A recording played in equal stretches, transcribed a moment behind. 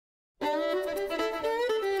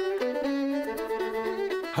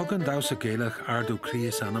Thugann Damhsa Gaelach ardú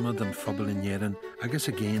críos anama den phobal in éireann agus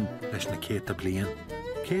a géin leis na céta bliain.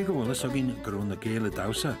 Cé go bhfuil agin gurú na Gael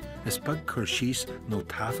Damhsa is bag chur síos nó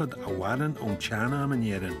tafad a bhharan ón teanna am in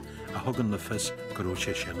éireann a thugann na fis gurú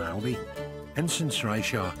sé sin álaí. Insin sráid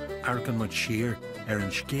seo argan mud siar an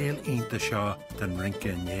scéal ionta seo den rince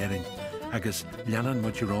in éireann agus leanan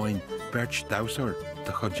mud róin beirt Damhsair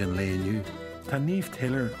de chud an léniu. Tá Niamh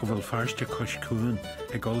Taylor ó bhfuil fearste cos cuain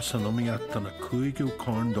ag gol san nomiacht don na cúigú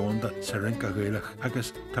corn dónda sa rinca Gaelach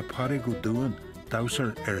agus tá Pádraig ó Dubhain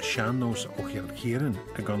Damhsair a Sean Nós ó Chéireann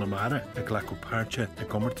a Conamara a ghlacú páirte a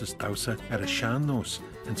gomartas Damhsa a Sean Nós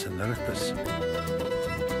in san Oireachtas.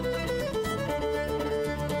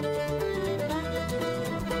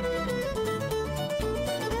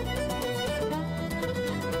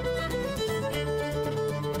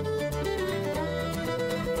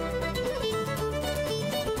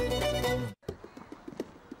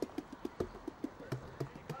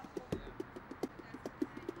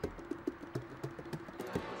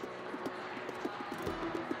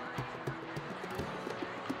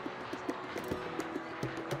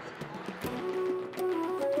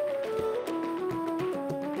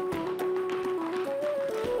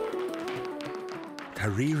 Tá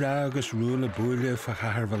rírá agus rúla buaile fa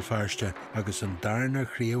chathair bhfuil fearste agus an darna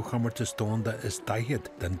chríomh chomartas dónda is daichead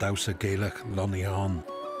den Damhsa Gaelach lonnaíán.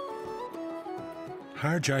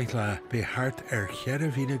 Thar deich le be hart cheir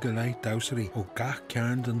bhíle go leith Damhsaí ó gach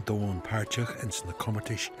cearn den dón páirteach ins na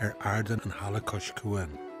comartais ardan an halacos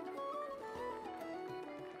cuain.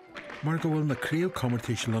 Mar go bhfuil na críomh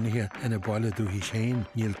comartais lonnaithe ina Buail dúhí séin,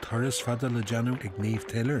 níl turas fada le deanú ag Niamh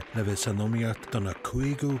Taylor le bheith san nomiacht don na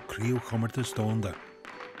cúigú críomh comartas dónda.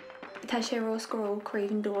 Tá sé rós goró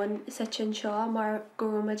craobhann dóin sin seo mar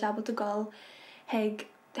goró ma jabal do gáil heag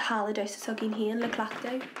hála deis sa gin híon le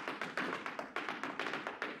clachtú.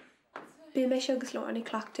 Bí mé se agus leir na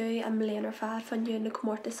clachtú a mléanar fad fan dún na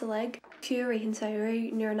comórtas a leg. Fiú rihan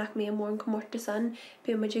saoirí nuair nach mé mór an comórtas an,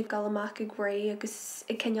 bí muidir galamach ag bhraí agus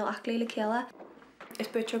i ceneal aclaí le céile. Is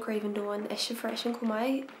buitre craobhann dóin is se freisin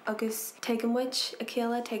cumáid agus teaghan muid a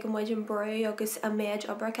céile, teaghan muid an brú agus a méid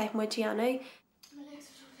obair caiith muid dhéanú.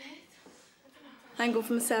 I go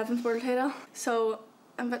from a 7th world title, so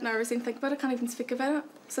I'm a bit nervous and think about it, I can't even speak about it.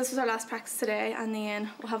 So this was our last practice today, and then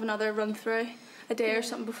we'll have another run through a day or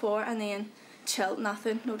something before, and then chill,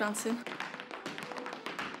 nothing, no dancing.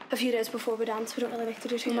 A few days before we dance, we don't really like to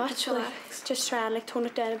do too much. Like, just try and tone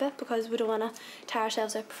it down a bit because we don't want to tire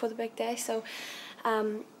ourselves out before the big day. So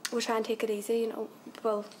we'll try and take it easy, you know.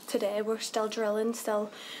 Well, today we're still drilling,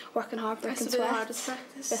 still working hard, breaking sweat.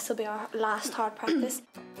 This will be our last hard practice.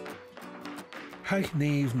 Haich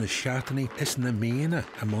Niamh na seaachtaí is na méana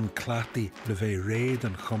amón clátaí le bheith réad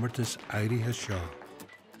an chomartas áirithe seo.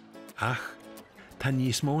 Ach, tá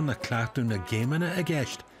níos mó na cláatú na géimeanna a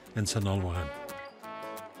gceist in san Olmháin.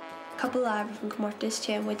 Couple ábhar fan comórtas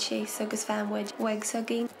téanmhaid síos agus feanmhaid wigs a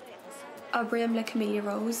gin. Abriam le Camellia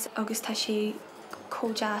Rose agus tá sí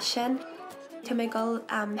códeas sin. Tá mé gal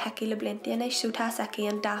heici le blintaíanais, so tá aici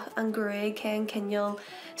an grúig cén cinneal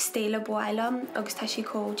stéile Buailam agus tá sí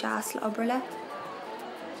códeas le obair le.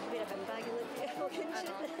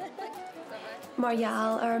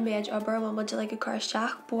 Margheall ar méid obair bhfuil muid le go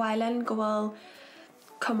chuirteach, Buaileann go bhfuil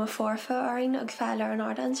cuma forfa orainn agus feile ar an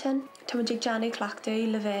ardan sin. Tá muid ag deanú clachtú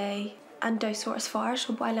le bheith an dosúir is fearr,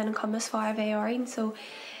 so Buaileann an cuma is fearr bheith orainn, so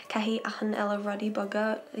caithí achan eile rudí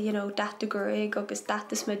baga, you know, dat de grúig agus dat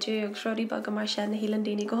de smidú agus rudí baga mar sin na hílan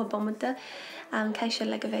daoine go bumanta, caiith sin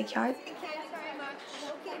le go bheith ceart.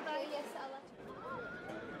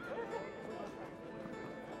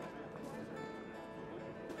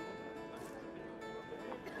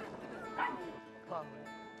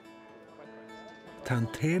 Tá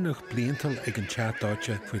téanach bliantal ag an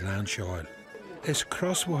teatáte faoi lean seáil. Is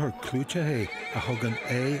crosmhthar clúte é a thugann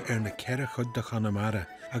ar na ceire chud de Conamara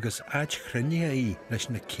agus áit chruinne í leis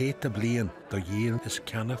na céta bliain do dhéal is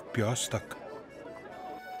ceannamh beásteach.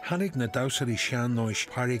 Tháinig na Damhsaí Sean Nós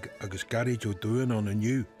Pádraig agus Gearóid ó Dubhain ón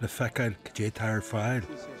aniu le feiceáil go dté tar fáil.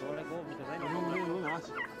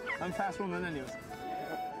 I'm fast woman anyways.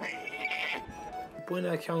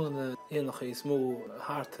 Buine ceann na éanach is mó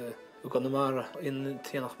háirte u Conamara in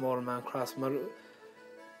tíanach mór man cras mar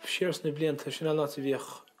siars na blianta sin lá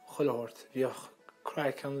bhíoh choilehort, bhíoh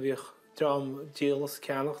craiceann, bhíoh drám díalas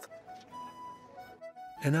ceannacht.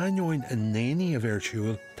 In ainoin in néine a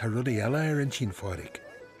bheirsúil tá rudí eile ar an sin Pádraig.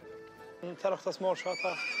 Tarachtas mór seo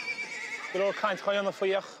tá go caint chuanna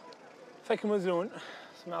faoíoch feice musún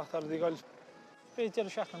sa meachtar dí gáil. Beidir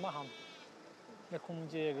seach na maitham le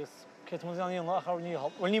cumdé agus Ceit mo an nach ar ní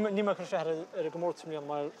hop. Well ní ma sé ar go mórt mí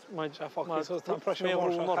mai so tá pressure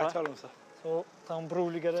mór talmsa. So tá an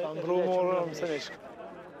brúlig ar an brú mór am sanis.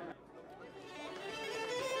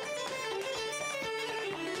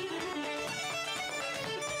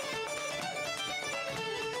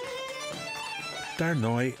 Dar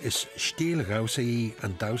nói is stíl gausa í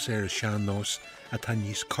an Damhsa Sean Nós a tá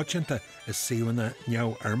níos coitianta is saoanna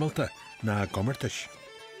neamh armalta na gomartais.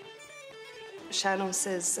 Sean Nós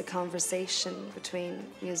is a conversation between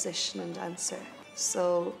musician and dancer.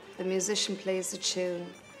 So the musician plays a tune,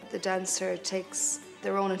 the dancer takes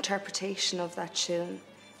their own interpretation of that tune.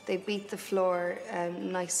 They beat the floor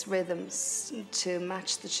nice rhythms to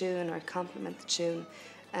match the tune or complement the tune,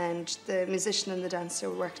 and the musician and the dancer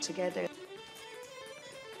work together.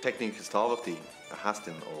 Technique is tábhachtaí a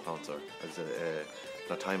hastin ó chansar agus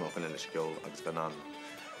na time up in the ceol agus bhean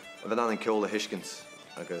an ceol a hiiscint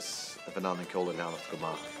agus bhean an ceol a leannacht go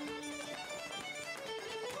maith.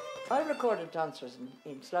 I recorded dancers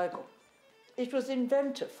in Sligo. It was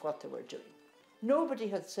inventive what they were doing. Nobody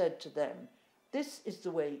had said to them, this is the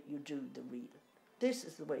way you do the reel. This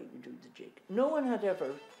is the way you do the jig. No one had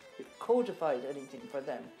ever codified anything for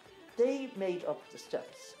them. They made up the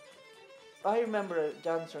steps. I remember a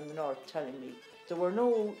dancer in the north telling me there were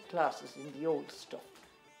no classes in the old stuff.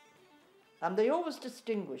 And they always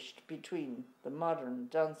distinguished between the modern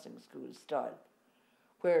dancing school style,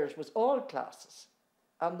 where it was all classes,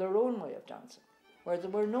 and their own way of dancing, where there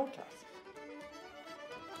were no classes.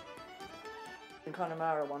 In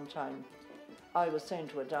Connemara one time, I was saying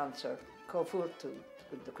to a dancer, "Có fuirtú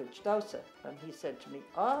with the Cuid Damhsa," and he said to me,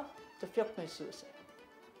 the fiocht mé suasa.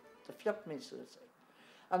 The fiocht mé suasa.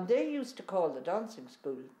 And they used to call the dancing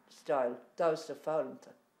school style Damhsa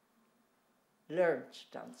Fáilnta, learnt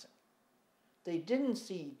dancing. They didn't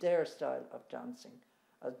see their style of dancing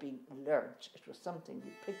as being learnt. It was something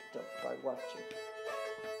you picked up by watching.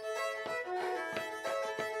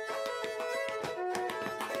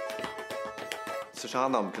 So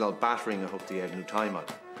Seanam called battering a hooked new time out.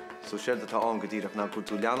 So shared the ta on godirach na good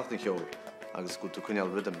to leanach the hill, agus good to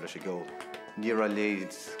kunyal rhythm leis go. Near a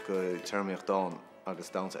leads go termiach dawn,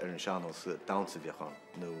 agus Damhsa Sean Nós Damhsa viachan,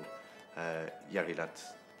 no Jerry lat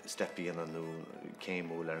steppy in and no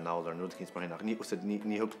came or now or no kins behind. Ni said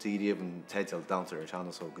ni hooked even title Damhsa Sean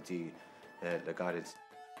Nós so godi the guided.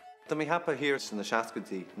 The me happen here in the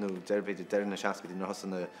Shaskati, no derived der in the Shaskati, no has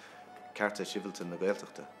in the Carta Shivilton na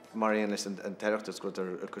Gaeltachta. Marian is an terachtas got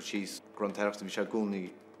a curchis grand terachta vi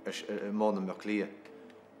gúni mónum me clia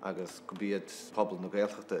agus go be it pobl na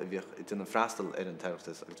Gaeltachta vi it in an frastal an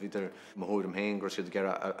terachtas agus vider mahórum hein gro si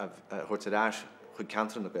gera a hortadash chu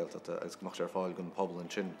cantar na Gaeltachta agus mach fáil gon pobl an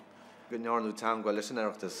chin. Gnarnú tam go leis an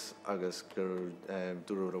terachtas agus gur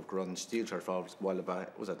dúr of grand stíl ar fáil bhile ba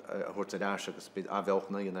was it a hortadash agus bit a bheoch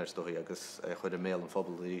na in stohi agus chud a mail an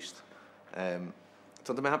pobl ríist.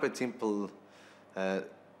 So the happy temple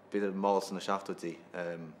bit of malls in the shaftoti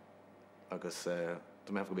agus the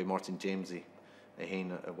have to be Martin Jamesy a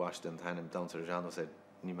hen a Washington Hanem down to Rajano said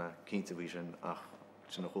Nima Kinta vision ach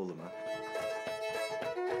sin holma.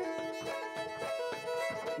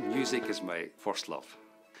 Music is my first love.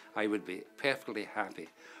 I would be perfectly happy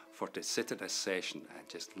to sit at a session and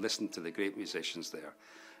just listen to the great musicians there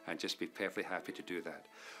and just be perfectly happy to do that.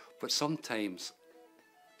 But sometimes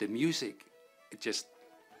the music it just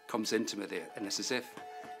comes into me there, and it's as if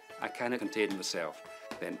I cannot contain myself.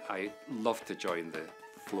 Then I love to join the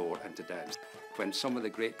floor and to dance. When some of the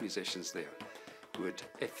great musicians there would,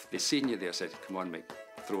 if they seen you there, said, "Come on, mate,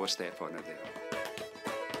 throw a step on it there."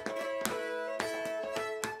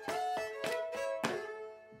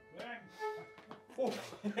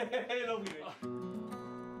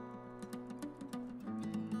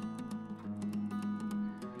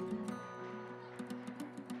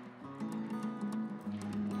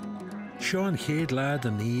 Sean chéad lad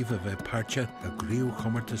an Niamh a bheith páirte a gríomh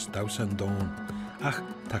chumartas Damhsa an Dón, ach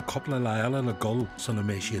tá coppla le le gol sanna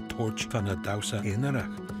mé siad tóirt fan na Damhsa éanaach.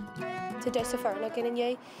 Tá Damhsa fearna gin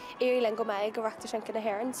inné, éirí len go mbeidh go bhreachtas an cinna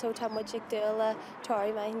hhéireann, so tá muid ag dul le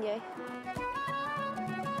tóirí mbeidh inné.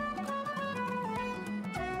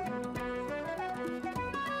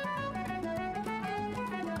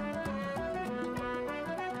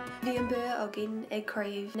 Bhí an bua agin ag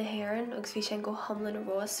craobh na hhéireann agus bhí sin go thomlan a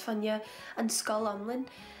rós fanne an scoil amlainn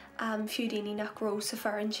fiú daoine nach rós sa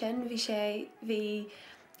fearann sin, bhí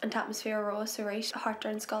an atmosfér rós a rééis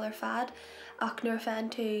hartar an scoil ar fad ach nuair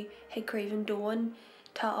féin tú ag craobh an dóin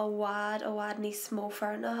tá a bhád níos smó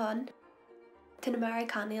fearna hon. Tá na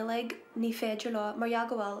Americaní ní féidir lá mar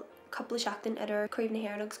go bhfuil couple of seachtain idir craobh na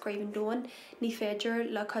hÉireann agus craobh dóin ní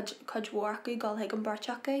féidir le cud mhórcaí gáil ag an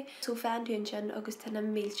barteacha so fean dún sin agus tena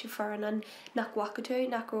mílte forann nach wacha tú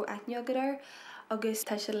nach ró aithne agadar agus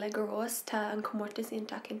tá sé le go rás tá an comórtas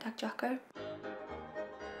ionach deachar.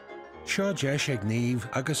 Seo deis ag Niamh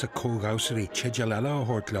agus a cógásaí tiide leile a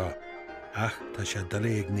thuirt lá. Ach tá sé dala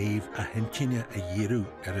ag Niamh a hintíine a dhéanú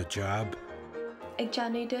ar a job. Ag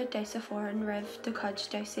deanúide Damhsa foran rih do cud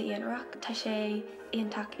Damhsa Aonach tá sé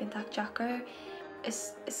ionach deachar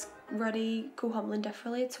is rudí go hamlin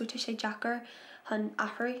difriúlaid so tá sé deachar han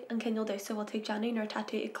ahraí an cinneal Damhsa bhil ag deanú nar tá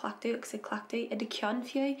tú ag clachtú agus ag clachtú i do ceann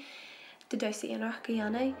fiú do Damhsa Aonach go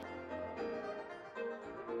dhéanamh.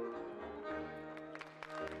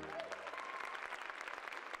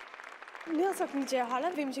 Níl soach ní dé hala,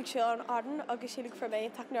 bhím sig seo an ardan agus sílig for mé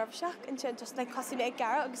tak nervseach and sin just like cosúna ag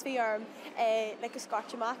gara agus bhí arm like a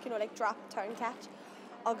scotch amach, you know, like drop, turn, catch.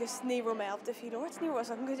 Agus ní ro mé of the field orts, ní ro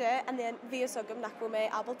soach an go dé, and then bhí sogam nach ro mé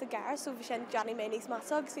abal the gara, so bhí sin Johnny mé níos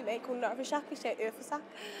masa agus bhí mé cún nervseach, bhí sé uafasach.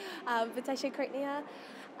 But tá sé curtnia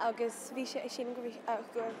agus bhí sé sin go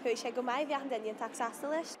bhí sé go mai bhí an daine tak sasta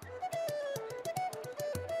leis.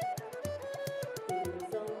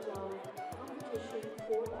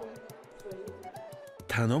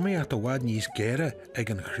 Tá nóí at bhád níos géire ag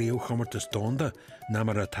an chríomhchomartas dónda ná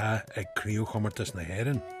mar atá ag chríomhchomartas na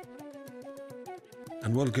hÉireann.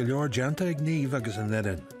 An bhfuil go leor deanta ag Niamh agus an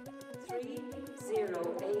Éireann.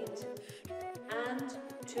 308 and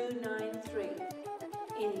 293.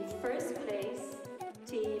 In first place,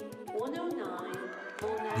 team 109.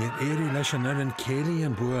 Níl éirí leis an Éireann céalaí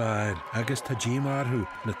an Buail agus tá dímarthú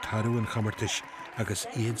na tarú an chomartas agus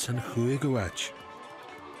iad san chuaig go bhait.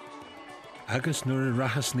 Agus nuair a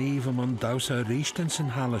rachas Niamh am Damhsa rístan san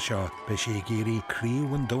hala seo, be sé géirí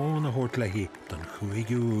críomh an dón a thuirt leithí don chuaig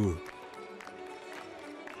úr.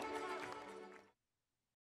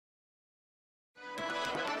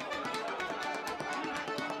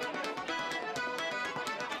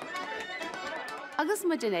 Agus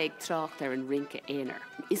mu den ag trácht ar an rinca éanaar.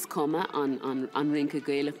 Is cuma an rinca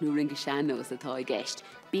Gaelach nó rinca Sean Nós atá i gceist.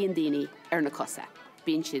 Bíonn daoine ar na cosa.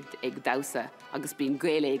 Bíonn siad ag Damhsa agus bíonn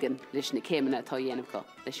Gaeléigean leis na céimeanna atá dhéanamh go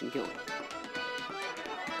leis an gceol.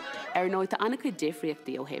 Ar nóid tá anna chu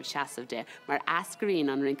difriachtaí ó thaobh seasamh de mar ascaríonn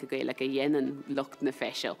an rinca Gaelach a dhéanaan lucht na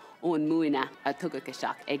feisiil ón muoine a tugadh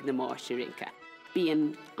isteach ag na máiste rinca.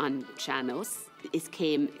 Bíonn an Sean Nós is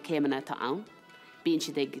céimeanna tá ann. Bíonn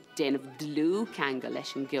siad ag déanamh dlú ceanga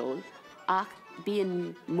leis an gceol ach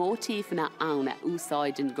bíonn mótífanna ann a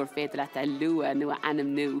úsáideann gur féidir leat a lua nó a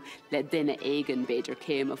anam nó le duine éigean beidir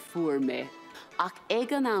céim a fuair mé. Ach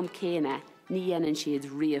ag an am céine ní dhéanann siad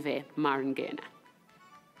riamh mar an ggéine.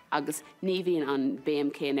 Agus ní bhíonn an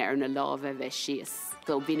béim céine ar na lábh bheith síos.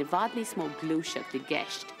 Go bhíonn bhfad níos mó glúiseach de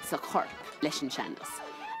gceist sa chorp leis an Sean Nós.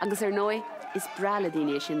 Agus ar nói is breala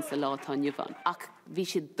daoine sin sa lá tá Dubhain ach bhí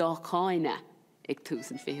siad dá cháine ag tús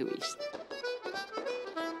an fiúis.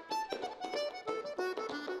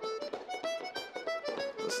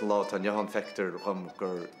 Lá tá Johan Fector chum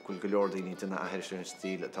gur go leor daoine duine a heidir sin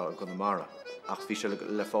stíl atá go na mara. Ach bhí se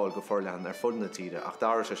le fáil go forlehan ar fud na tíre, ach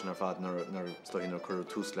dáir sé sin ar fad nar stohín ar chur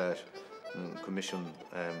tús leis commission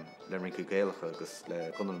le rinca Gaeilge agus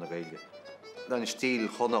le gunnar na Gaeilge. Dan stíl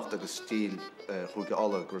chonacht agus stíl chuige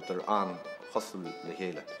alla gur ar an chostal le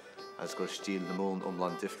chéile, as gur stíl na mún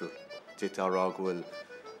omland difriúil. Títá rá bhfuil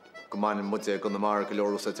go mainin muide go na mara go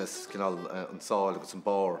leor úsáid cinál an sáil agus an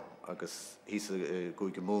bar agus hís go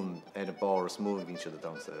mún éna bar smúil bhín siad a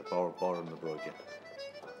Damhsa, bar an na bróige.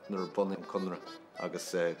 Nuair bunning chunra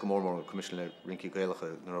agus go mór commission le rinca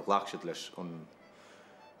Gaeilge nuair a bhlach siad leis an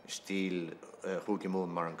stíl chuige mún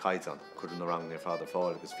mar an caiidan chuir na rang ar fad ar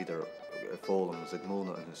fáil agus fiidir fólam ag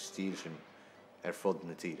múna an stíl sin ar fud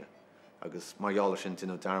na tíre. Agus margheallar sin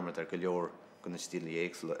tinú darmad ar go leor go na stíl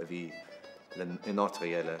éagsúla a bhí in átra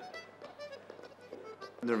eile.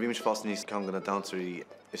 Nuair bhí mis fásta níos ceann go na dansaí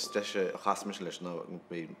is deise a chasmis leis ná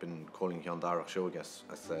bin calling an darach seogas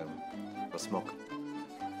as smog.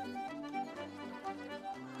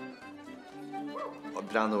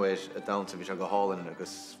 Breanúéis a dansa bhí se go hálainn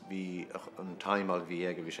agus bhí an taimáil bhí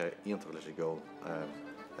ag a bhí sé ionintach leis a ggó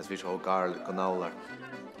as bhí se ó gar go nálar.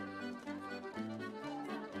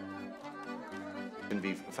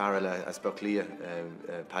 Bhí fearr le as beag lia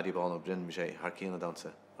Paddybán ó Bryn bhí sé thar cíanna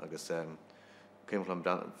dansa agus céim an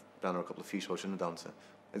breanar a couple of físeo sin na dansa.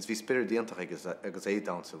 Is bhí spirir díantach agus é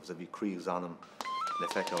dansa agus a bhí críomh anam le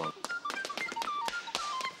feiceáin.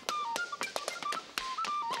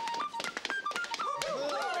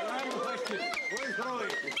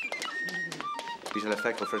 Bhí sé le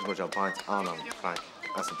feiceáil fris muid an paint anam Frank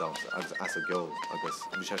as a dansa agus as a ggheol agus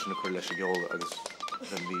bhí sé sin na chuir leis a ggheol agus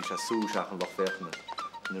then we just súseach an loch fechna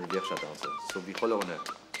in bhíoh sé dansa. So bhí choilena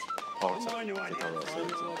páirte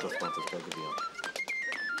just dantas beag a bhíon.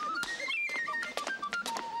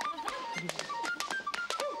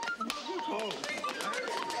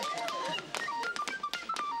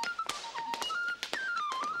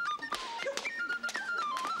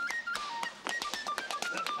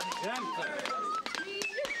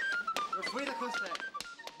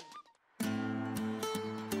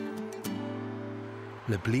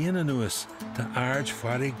 Le blian anuas, tá ard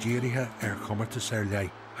Pádraig dírithe chumartas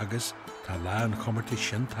lei, agus tá lean chumartas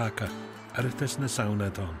sin taca, aritas na sauna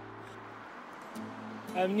don.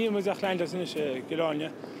 Níl muideach lein leis inis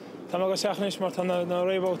Gearóide. Tá agus seachnis mar tá na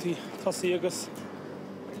réibhótaí tosaí agus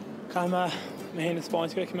chaime me héana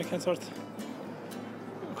Spáint go me cin sort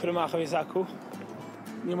chur amach a bhí acu.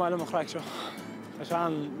 Ní maiile a chreic seo. Tá se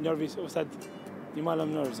an nervhís úsad ní maiile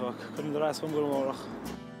am nervsach chun do rás fan gurmórach.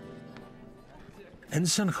 In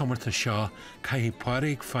san chumarta seo, caithí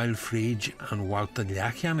Pádraig fáil fríd an bhálta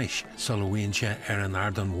leachcheanis solhhain sé an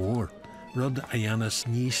ard an mhór, rud a dhéanas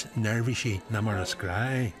níos nervhísí na mar as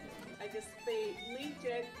grá. Agus bé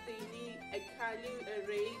líide daoine ag cailú a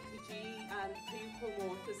réig gotí an príomh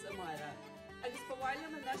chomórtas a maire. Agus bhhaile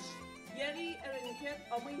man leis dhéirí an céad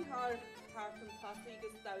amíthar thart an tasaí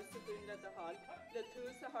agus Damhsa dúna de hall le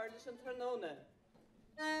tús a thar leis an tróna.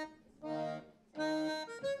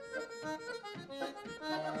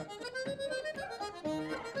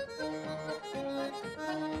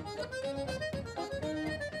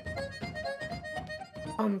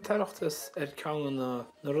 An tarachtas ceann na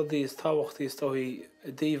rudaí is tábhachtaí is dóthaí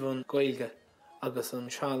daobhann Gaeilge agus an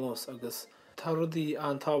Sean Nós agus tá rudaí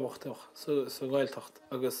an tábhachtach sa Gaeltacht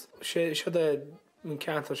agus sé mun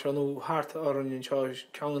ceantar se nó háart árainn seo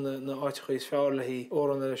ceann na áitichaí fearlaí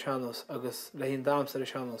óran ar Sean Nós agus le hín Damhsa ar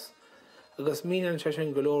Sean Nós. Agus mían se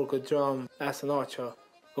sin go leor go drám as an áitse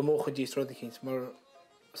go mócha díos rudicíns, mar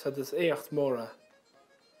is éocht móra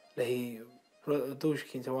le hí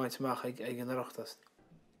dúiscíns a bhaint amach ag an iireachtas.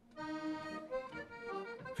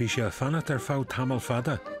 Bhí sé fanat ar fá tamil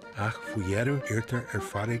fada, ach fuiarú irtar ar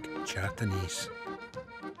Pádraig teata níos.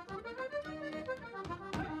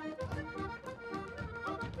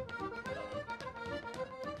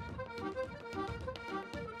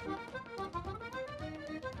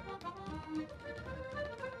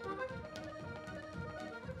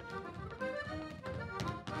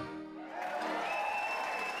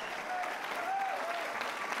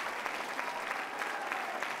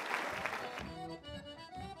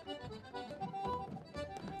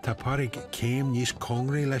 Tá Pádraig céim níos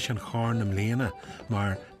congraí leis an chárn am léana,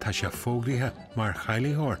 mar tá sé fóglaithe mar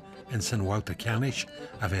chailíthóir in san bhálta ceannis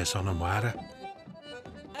a bheith an amara.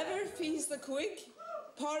 Ever fees the quick,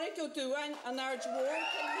 Pádraig ó Dubhain an ard mhór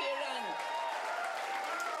cin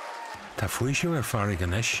Tá fuaisiú ar Pádraig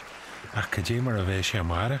anis, ach go dtí mar a bheith sé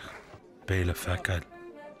amara, béle feicáil.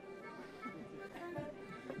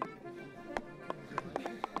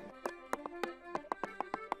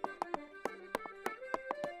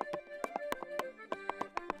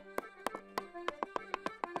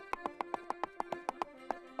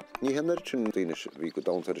 Ní hennar sin daoine bhí go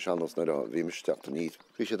damhsa ar Sean Nós nar a bhí misteach an iad.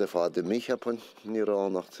 Bhí sé de fád de mícheapin ní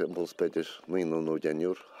ránach timpol speidir míon nó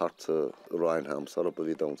déniúr hart Ryan sar a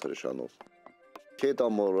bhí damhsa ar Sean Nós. Cé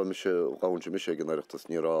dámór a mi sé gáintse mi sé gannaireachtas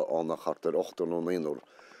ní ránach hart ar 8 nó 9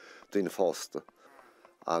 daoine fásta.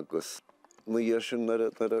 Agus nuíar sin nar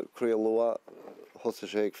a crualóa thosa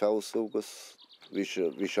sé ag fása agus bhí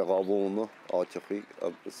sé gábhóna áiteachí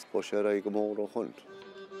agus bó sé ra go mór ó chuint.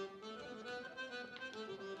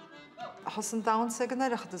 Has an Damhsa gan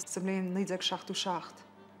iireachtas sa bblion 1967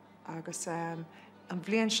 agus an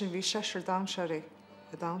bblion sin bhí 6 Damhsa a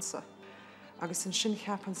Damhsa. Agus an sin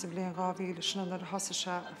cheapan sa bblion 2000 sin nar thosa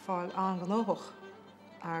sé ar fáil an gnóthach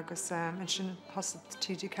agus an sin thosa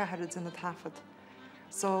TG ceithrid in na tafad.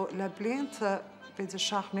 So le blianta beidir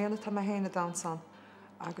 7 mbliana tá a héana Damhsa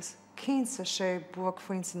agus 15 sé buach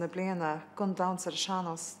faoin san na bliana gun Damhsa ar Sean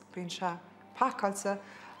Nós bíonn sé pácailte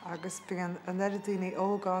agus bíonn an daoine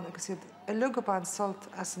ógáin agus iad a lugaban sult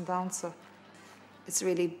as an Damhsa. It's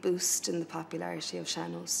really boosting the popularity of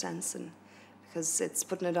Sean Nós dancing because it's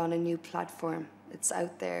putting it on a new platform. It's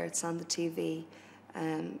out there, it's on the TV.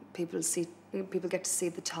 People get to see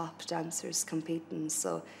the top dancers competing,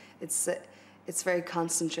 so it's very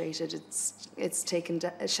concentrated. It's taken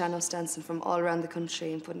Sean Nós dancing from all around the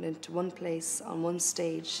country and putting it into one place on one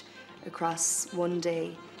stage across one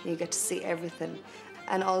day. And you get to see everything.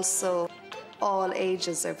 And also, all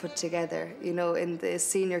ages are put together. You know, in the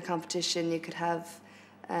senior competition, you could have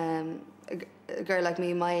a girl like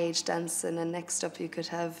me, my age, dancing, and next up you could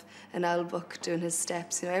have an owl buck doing his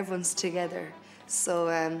steps. You know, everyone's together. So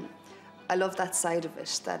I love that side of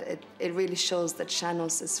it, that it really shows that Sean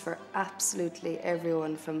Nós is for absolutely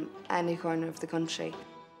everyone from any corner of the country.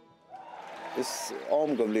 Is go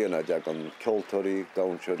mbliana ag an ceoltóirí,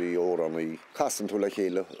 dainseoirí, óránaí, casan tú le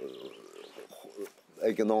chéile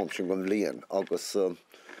ag an am sin go mblian, agus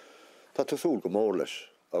tá túsúil go mór leis,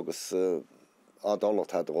 agus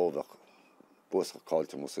adálat had róbhach buas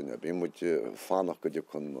cáilte mo sinne. Bhí muid fánach go dtí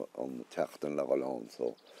chun an teachtain le gáil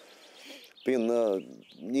so. Bhíon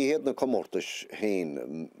ní héad na comórtais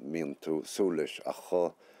hain míon tú súlis ach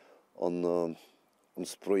an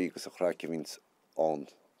spríí agus a chráice víns an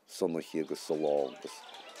Sonas agus Solá agus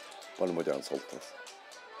bana muid an soltas.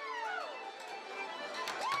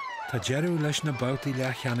 Tá dearú leis na bátaí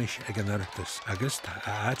leachanis ag an oireachtas agus tá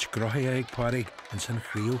áit grothaí ag Pádraig an san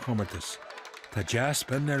chríú chomartas. Tá deas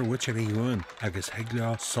bin ar witir í uain agus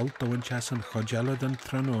heagleá soltóin teas an chodealad an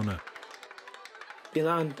tróna. Bhín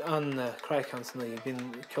an craichan sanna, bhín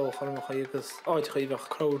ceol chormacha agus áidchaíbhach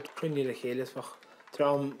crowd cruinní le chéileasfach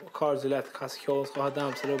trám cardú le cas cheolas go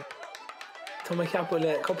Damhsa rub. Tá mai ceappa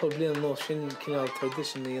le couple blian nó sin cinál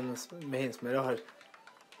tradition íon méhins mar áthir.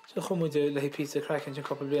 So chumuide le pizza craichan sin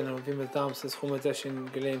couple blian bhí me Damhsa chumuide sin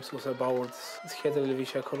go léim súsa báward. Is chéadar le bhí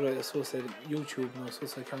sé chur súsa YouTube nó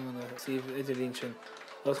súsa ceanna síomh idirlín sin.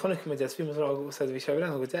 Agus chunig me bhí me rá bhí sé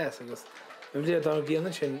bhrean go deas agus. Bhí dar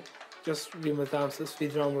géanna sin just bhí me Damhsa bhí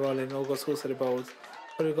drámarálinn agus súsa báward.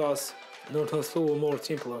 Chuir gás nó tá slú mór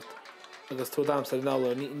timpplacht. Agus tú Damhsa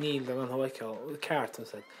nála níl le an haicáil ceart an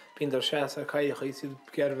said. Bín dar seas ar caiach í siad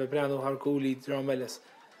gearbh breanú ar gúlaí drámelas.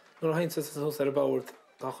 Nuair hainsa súsa báward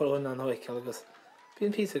tá chuin an haicáil agus.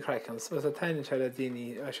 Bíon písa craicans, was a tainne teile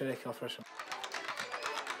daoine a sin eiceáil freisin.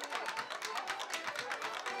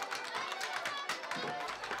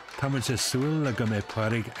 Tá muid sa súil le go mé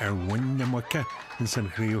Pádraig ar bhain na mucha in san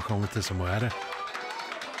chríú chomartas amara.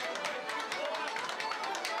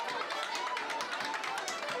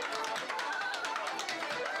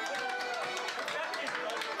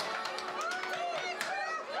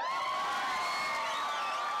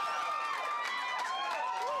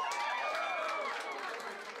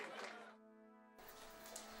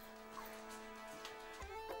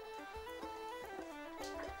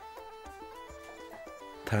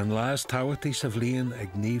 Tá an lás táhairtaí sa bhliain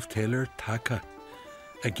ag Niamh Taylor taca.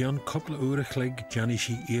 Ag an couple uair chluig Johnny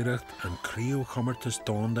sí iirecht an críú chomartas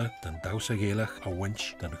dónda den Damhsa géalach a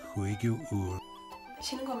bhaint den 5 uair.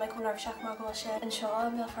 Sin go meid chun seach mar go sé an seo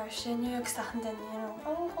mé farsinú agus tachan den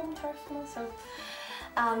home turf so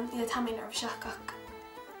tá mé seach ach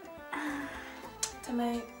Tá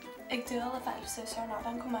mé ag dúil a bheith sa ná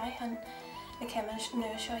an go maiid an na ceimiis nu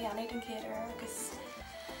seo dhéanaid an céidir agus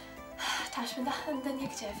Táismin den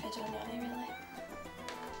ag dé féidir an dhéanaid rilé.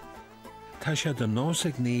 Tá sé den nós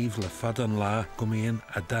ag Niamh le fad an lá go mbeadh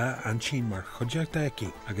a dá ansín mar chuideach aici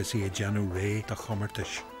agus í a deanú ré do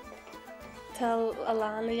chomartas. Tá a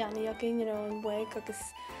lán a dhéanaí a gin an buig agus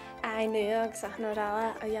aú agus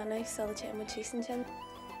achnarála a dhéanaí so le té mu tísan sin.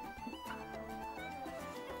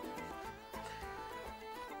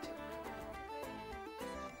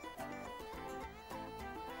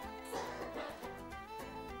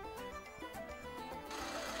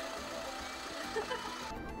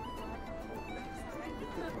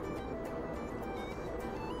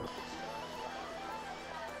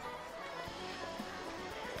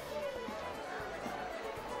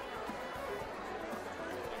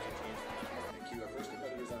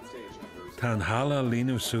 Tá an hála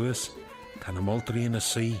líonú suas, tá na moltarí na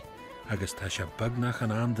sí, agus tá sé beagnach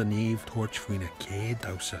an am den Niamh tuairt faoine cé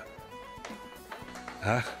Damhsa.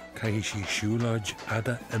 Ach, caithfidh sí siúláid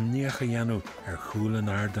ada imníocha dhéanú ar chúl an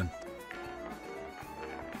ardan.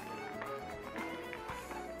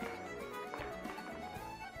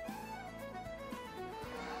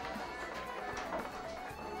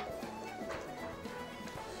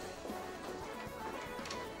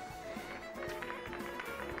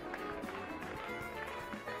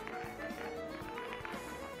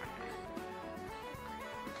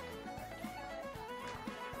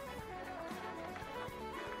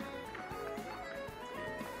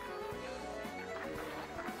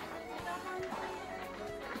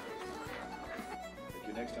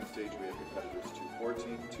 Next on stage we have competitors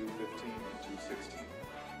 214, 215, and 216.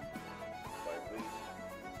 Quiet, please.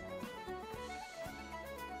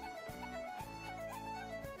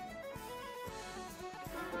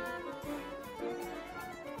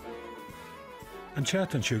 An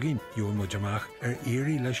seat an siúginn dúil muid amach ar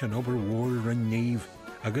éirí leis an obair mhór ran Niamh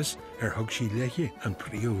agus ar thug sí leiche an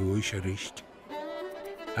príomhúis a ríist.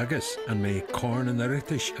 Agus an mé cán an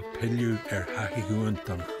oireachtais a pilliú ar haithigúin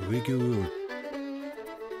don 5 uair